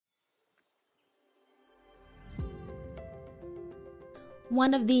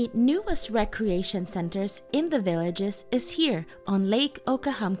One of the newest recreation centers in the villages is here on Lake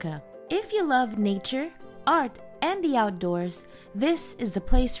Okahumpka. If you love nature, art, and the outdoors, this is the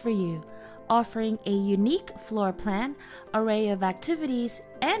place for you, offering a unique floor plan, array of activities,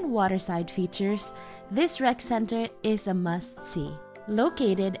 and waterside features. This rec center is a must-see.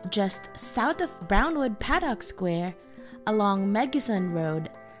 Located just south of Brownwood Paddock Square, along Meggison Road,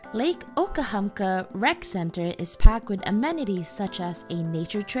 Lake Okahumpka Rec Center is packed with amenities such as a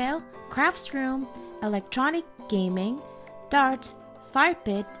nature trail, crafts room, electronic gaming, darts, fire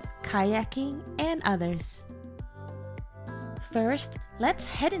pit, kayaking, and others. First, let's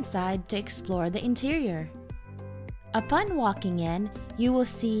head inside to explore the interior. Upon walking in, you will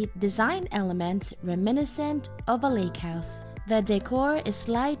see design elements reminiscent of a lake house. The decor is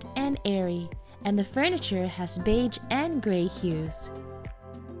light and airy, and the furniture has beige and gray hues.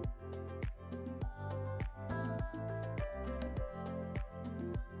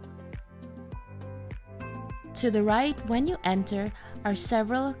 To the right when you enter are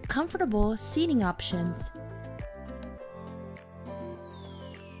several comfortable seating options.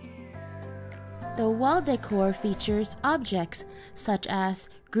 The wall decor features objects such as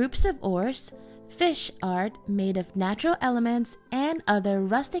groups of oars, fish art made of natural elements, and other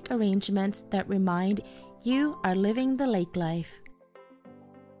rustic arrangements that remind you are living the lake life.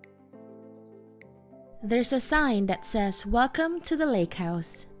 There's a sign that says "Welcome to the Lake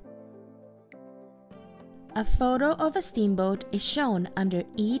House." A photo of a steamboat is shown under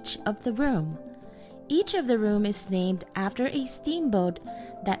each of the room. Each of the room is named after a steamboat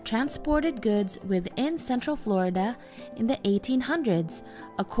that transported goods within Central Florida in the 1800s,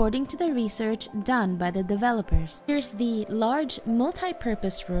 according to the research done by the developers. Here's the large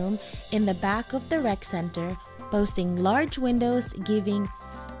multi-purpose room in the back of the rec center, boasting large windows giving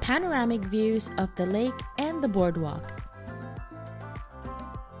panoramic views of the lake and the boardwalk.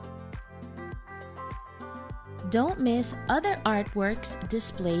 Don't miss other artworks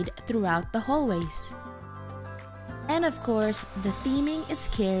displayed throughout the hallways. And of course, the theming is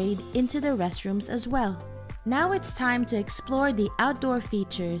carried into the restrooms as well. Now it's time to explore the outdoor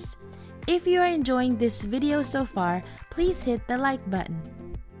features. If you are enjoying this video so far, please hit the like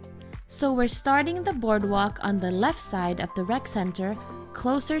button. So we're starting the boardwalk on the left side of the rec center,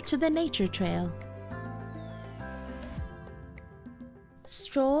 closer to the nature trail.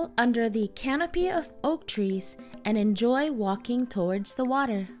 Stroll under the canopy of oak trees and enjoy walking towards the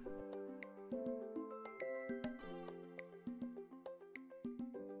water.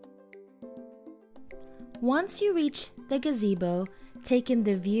 Once you reach the gazebo, take in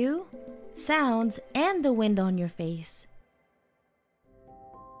the view, sounds, and the wind on your face.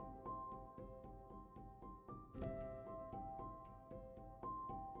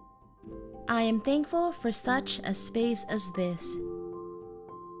 I am thankful for such a space as this.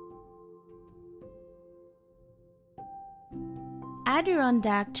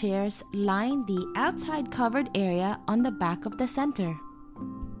 Adirondack chairs line the outside covered area on the back of the center.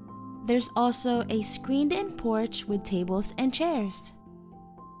 There's also a screened-in porch with tables and chairs.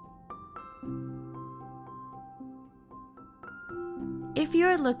 If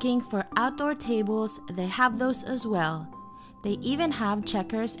you're looking for outdoor tables, they have those as well. They even have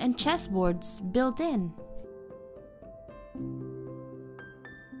checkers and chessboards built in.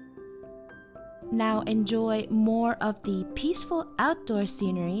 Now enjoy more of the peaceful outdoor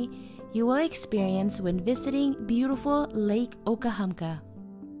scenery you will experience when visiting beautiful Lake Okahumpka.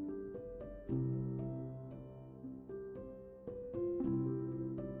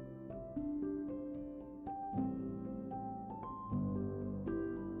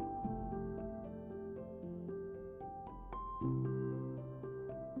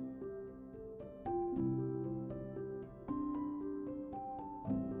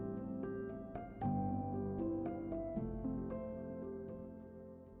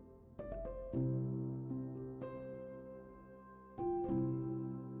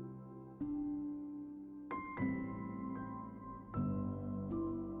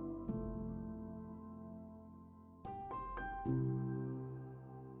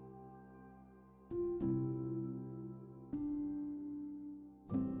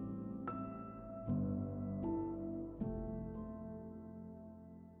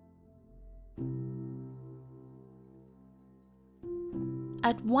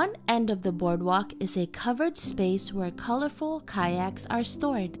 At one end of the boardwalk is a covered space where colorful kayaks are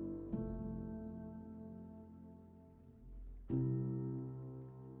stored.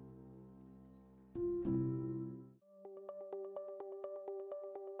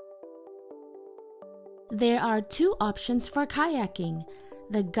 There are two options for kayaking.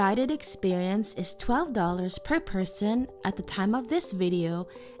 The guided experience is $12 per person at the time of this video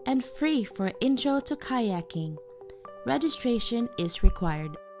and free for intro to kayaking. Registration is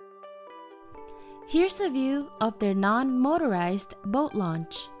required. Here's a view of their non-motorized boat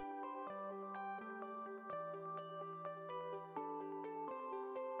launch.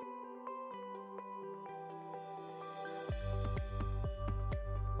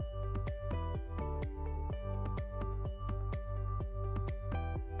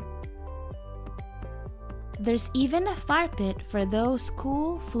 There's even a fire pit for those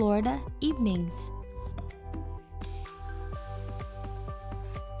cool Florida evenings.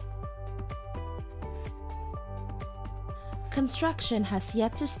 Construction has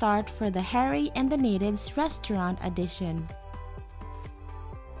yet to start for the Harry and the Natives restaurant addition.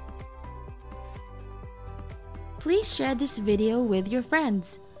 Please share this video with your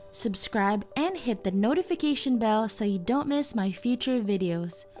friends. Subscribe and hit the notification bell so you don't miss my future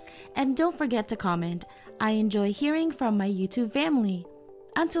videos. And don't forget to comment. I enjoy hearing from my YouTube family.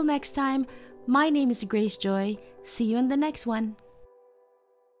 Until next time, my name is Grace Joy. See you in the next one.